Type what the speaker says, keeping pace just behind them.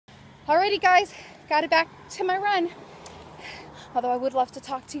Alrighty guys, got it back to my run. Although I would love to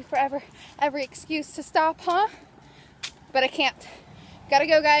talk to you forever. Every excuse to stop, huh? But I can't. Gotta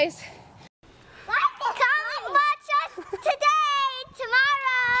go, guys. Come watch us today,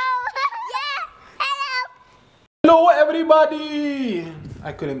 tomorrow. Yeah, hello. Hello, everybody.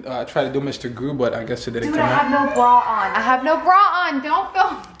 I couldn't try to do Mr. Gru, but I guess it didn't Dude, come I out. have no bra on. I have no bra on. Don't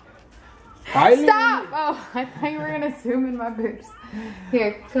film. Hi, Stop! Lily. Oh, I thought you were gonna zoom in my boobs.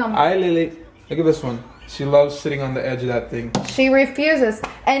 Here, come. Hi, Lily. Look at this one. She loves sitting on the edge of that thing. She refuses,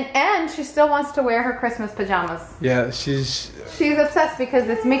 and she still wants to wear her Christmas pajamas. Yeah, she's obsessed because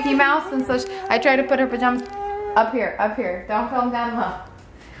it's Mickey Mouse, and so I try to put her pajamas up here. Don't film down low.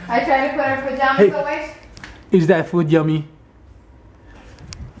 I try to put her pajamas away. Is that food yummy?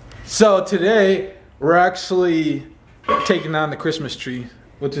 So today we're actually taking down the Christmas tree,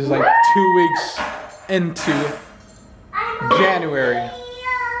 which is like 2 weeks into January.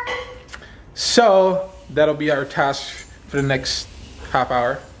 So that'll be our task for the next half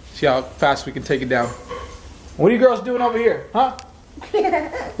hour. See how fast we can take it down. What are you girls doing over here, huh?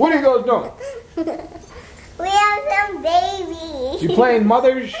 What are you girls doing? We have some babies. You playing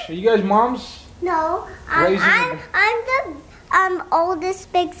mothers? Are you guys moms? No, I'm the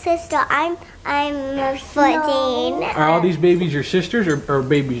oldest big sister. I'm 14. Are all these babies your sisters or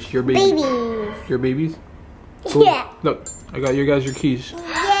babies? Your babies? Babies. Your babies? Cool. Yeah. Look, I got your guys your keys. Yay.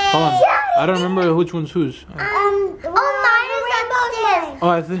 Hold on. I don't remember which one's whose. Mine is upstairs. Oh,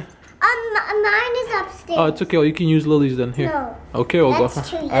 I think. Mine is upstairs. Oh, it's okay. Well, you can use Lily's then. Here. No. Okay, we'll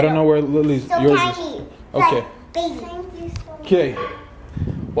That's go. too I don't know where Lily's. So yours tiny. is. Okay. Baby. Thank you so much. Okay.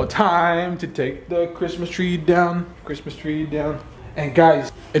 Well, time to take the Christmas tree down. Christmas tree down. And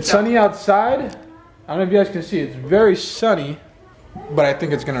guys, it's sunny outside. I don't know if you guys can see. It's very sunny, but I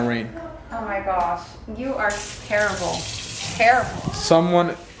think it's gonna rain. Oh my gosh, you are terrible. Terrible.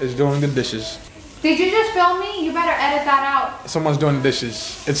 Someone is doing the dishes. Did you just film me? You better edit that out. Someone's doing the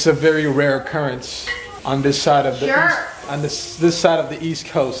dishes. It's a very rare occurrence on this side of the east, on this side of the East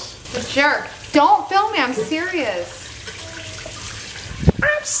Coast. The jerk. Don't film me. I'm serious.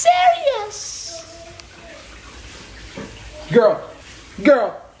 I'm serious. Girl.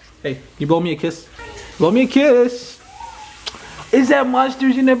 Hey, you blow me a kiss. Blow me a kiss. Is that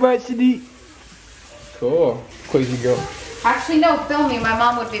Monsters University? Cool. Crazy girl. Actually, no, film me. My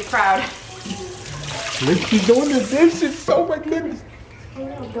mom would be proud. Look, she's doing the dishes. Oh my goodness. I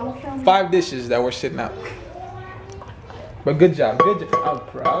know, don't film me. 5 dishes that were sitting out. But good job. Good job. I'm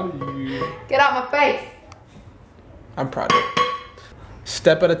proud of you. Get out my face. I'm proud of you.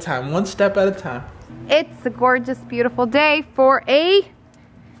 Step at a time. One step at a time. It's a gorgeous, beautiful day for a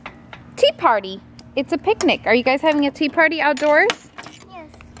tea party. It's a picnic. Are you guys having a tea party outdoors? Yes.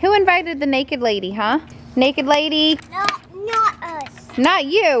 Who invited the naked lady, huh? Naked lady? No, not us. Not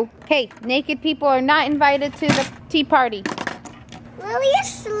you. Hey, naked people are not invited to the tea party. Lily is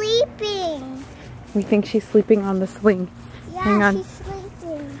sleeping. We think she's sleeping on the swing. Yeah, Hang on. she's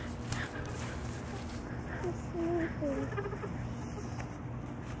sleeping.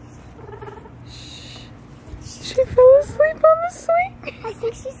 She fell asleep on the swing. I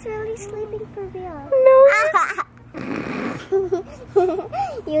think she's really sleeping for real. No.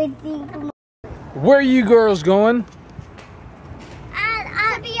 You would think. Where are you girls going?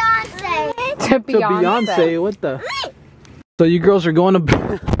 To Beyonce. To To Beyonce. What the? So you girls are going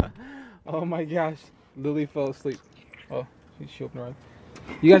to. Oh my gosh. Lily fell asleep. Oh, she opened her eyes.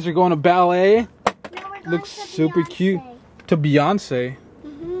 You guys are going to ballet? No, we're going Looks to super Beyonce. cute. To Beyonce?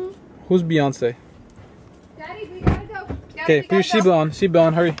 Who's Beyonce? Daddy, we gotta go. Daddy, Okay, we put your gotta go. seatbelt on. Seatbelt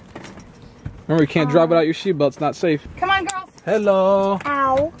on, hurry. Remember, you can't drive without your seatbelt. It's not safe. Come on, girls. Hello.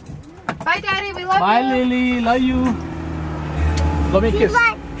 Ow. Bye, Daddy. We love Bye, you. Lily. Love you. Let me kiss.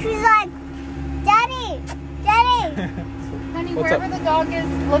 She's like, Daddy. Honey, What's wherever up? the dog is,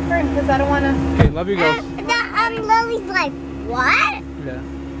 look for him because I don't want to. Okay, love you girls. Lily's like, what? Yeah.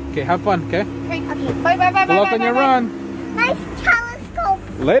 Okay, have fun, okay? Okay. Okay. Bye, bye, bye, Good luck bye, on bye, your bye. run. Nice telescope.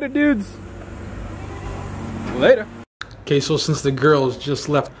 Later, dudes. Later. Okay, so since the girls just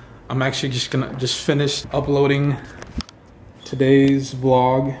left, I'm actually just gonna finish uploading today's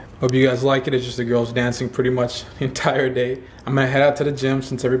vlog. Hope you guys like it. It's just the girls dancing pretty much the entire day. I'm gonna head out to the gym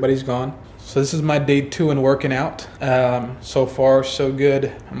since everybody's gone. So this is my day 2 in working out. So far, so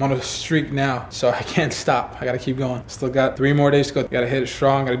good. I'm on a streak now, so I can't stop. I gotta keep going. Still got 3 more days to go. Gotta hit it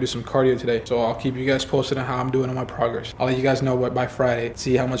strong. Gotta do some cardio today. So I'll keep you guys posted on how I'm doing on my progress. I'll let you guys know what by Friday.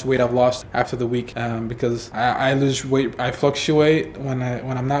 See how much weight I've lost after the week. Because I lose weight. I fluctuate when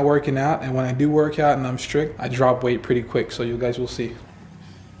I'm not working out, and when I do work out and I'm strict, I drop weight pretty quick. So you guys will see.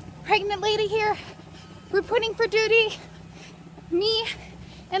 Pregnant lady here, reporting for duty. Me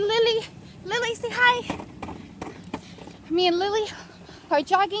and Lily. Lily, say hi. Me and Lily are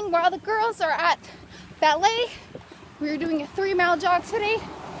jogging while the girls are at ballet. We're doing a 3-mile jog today.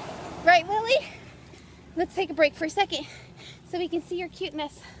 Right, Lily? Let's take a break for a second so we can see your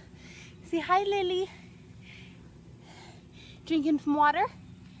cuteness. Say hi, Lily. Drinking some water?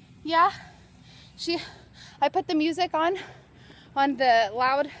 Yeah? I put the music on the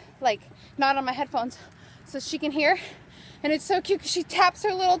loud, like not on my headphones, so she can hear. And it's so cute because she taps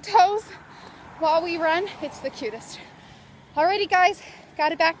her little toes while we run. It's the cutest. Alrighty guys,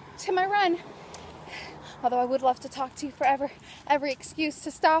 got it back to my run. Although I would love to talk to you forever. Every excuse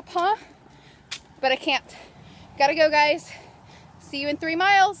to stop, huh? But I can't. Gotta go, guys. See you in 3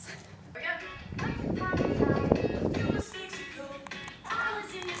 miles.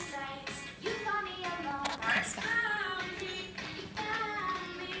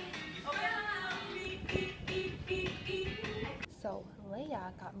 So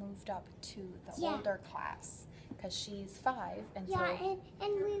Leia got moved up to the older class because she's 5, and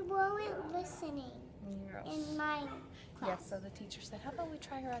and we weren't listening in my class. Yes, so the teacher said, how about we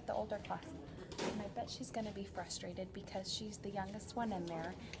try her at the older class? And I bet she's going to be frustrated because she's the youngest one in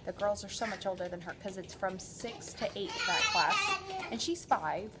there. The girls are so much older than her because it's from 6 to 8, that class. And she's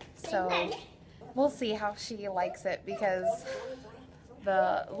 5, so we'll see how she likes it because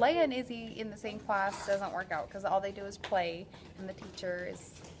the Leia and Izzy in the same class doesn't work out because all they do is play, and the teacher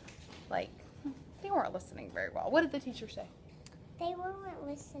is like, they weren't listening very well. What did the teacher say? They weren't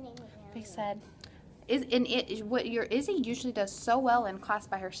listening. They said, what your Izzy usually does so well in class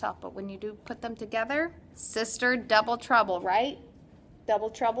by herself, but when you do put them together, sister, double trouble, right? Double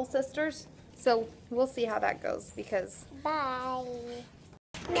trouble, sisters. So we'll see how that goes because. Bye.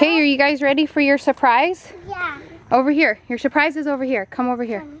 Okay, are you guys ready for your surprise? Yeah. Over here. Your surprise is over here. Come over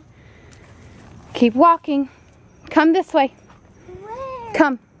here. Keep walking. Come this way. Where?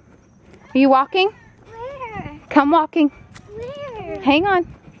 Come. Are you walking? Where? Come walking. Where? Hang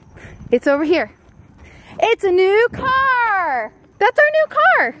on. It's over here. It's a new car. That's our new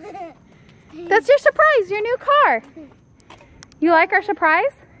car. That's your surprise, your new car. You like our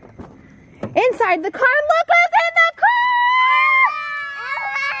surprise? Inside the car, look what's in the car!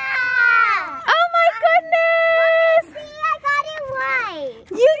 Oh my goodness! See, I got it right.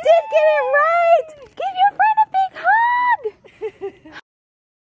 You did get it right! Give your friend a big hug!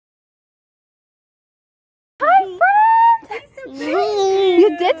 Hi, friend!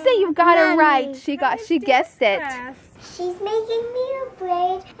 You did say you got it right. She guessed it. She's making me a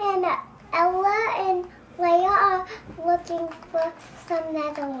braid, and Ella and Leia are looking for some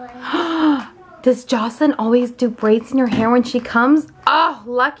other one. Does Jocelyn always do braids in your hair when she comes? Oh,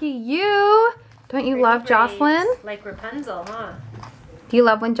 lucky you! Don't you love Jocelyn? Like Rapunzel, huh? Do you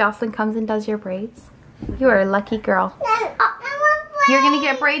love when Jocelyn comes and does your braids? You are a lucky girl. You're gonna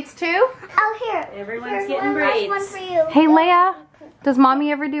get braids too? Oh, here. Everyone's Here's getting one braids. last one for you. Hey Leia, does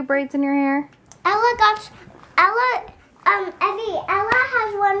mommy ever do braids in your hair? Evie, Ella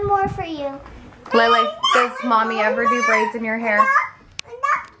has one more for you. Lily, does mommy ever do braids in your hair?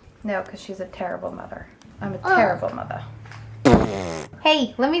 No, because she's a terrible mother. I'm a terrible mother.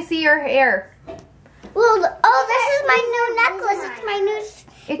 Hey, let me see your hair. Well, this is my new necklace. It's my new.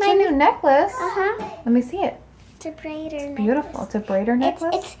 It's your new necklace. Uh-huh. Let me see it. It's a braider necklace. Beautiful. It's a braider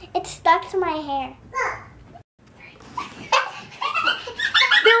necklace. It's stuck to my hair.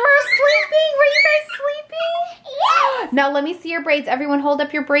 They were sleeping. Were you guys sleeping? Yes. Now let me see your braids. Everyone hold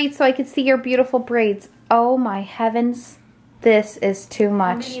up your braids so I can see your beautiful braids. Oh my heavens. This is too How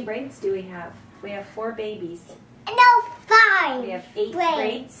much. many braids do we have? We have 4 babies. No, 5. We have 8 braids.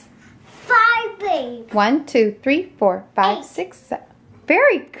 braids. 5 braids. 1, 2, 3, 4, 5, 8. 6, 7.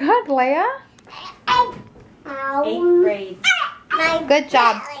 Very good, Leia. 8. 8 braids. My Good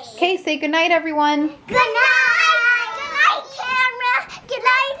job. belly. Okay, say goodnight, everyone. Good night. Good night, camera. Good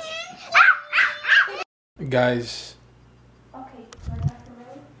night. Guys,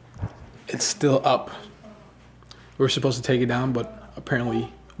 it's still up. We were supposed to take it down, but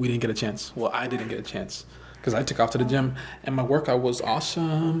apparently we didn't get a chance. Well, I didn't get a chance because I took off to the gym and my workout was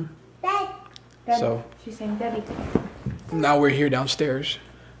awesome. So She's saying Debbie. now we're here downstairs,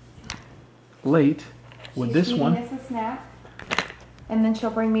 late with this one. Us a snack, and then she'll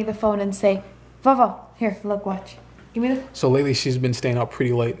bring me the phone and say, "Vovo, here, look, watch. Give me the." So lately she's been staying up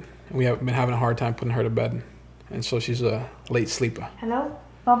pretty late. We have been having a hard time putting her to bed, and so she's a late sleeper. Hello,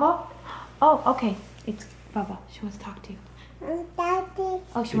 Vovo. Oh, okay. It's Vovo. She wants to talk to you. Daddy.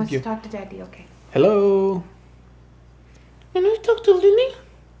 Oh, she wants to talk to Daddy. Okay. Hello. Can I talk to Lily?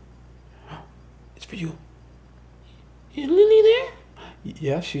 It's for you. Is Lily there?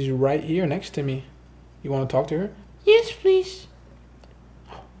 Yeah, she's right here next to me. You want to talk to her? Yes, please.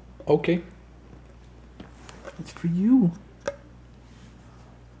 Okay. It's for you.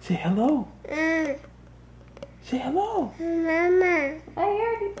 Say hello. Say hello. Mama. I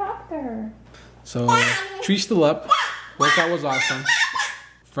already talked to her. So, tree's still up. Workout was awesome.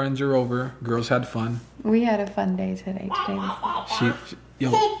 Friends are over. Girls had fun. We had a fun day today. Today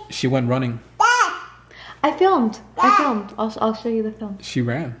was She went running. I filmed. I'll show you the film. She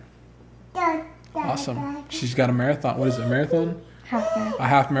ran. Awesome. She's got a marathon. What is it? A marathon? Half marathon. A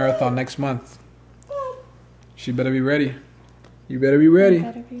half marathon next month. She better be ready. You better be ready.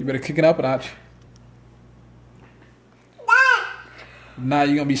 You better kick it up a notch. Nah,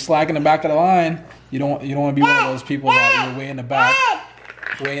 you're gonna be slacking the back of the line. You don't want to be one of those people that you're way in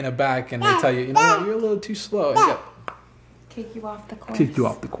the back, and they tell you, you know what, you're a little too slow. You got Kick you off the course. kick you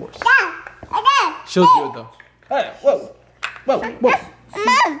off the course. She'll do it though. Hey, whoa. Oh,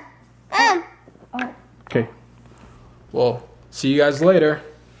 Okay. Well, see you guys later.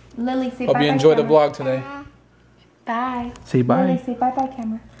 Lily, say Hope bye. you enjoyed the vlog today. Bye. Say bye. Lily, say bye,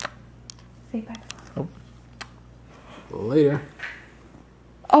 camera. Say bye. Oh. Later.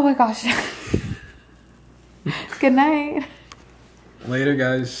 Oh my gosh. Good night. Later,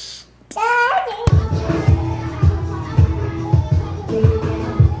 guys.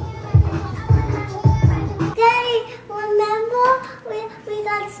 Daddy, remember we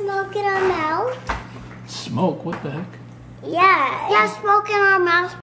got smoke in our mouth? Smoke? What the heck? Yeah, smoke in our mouth.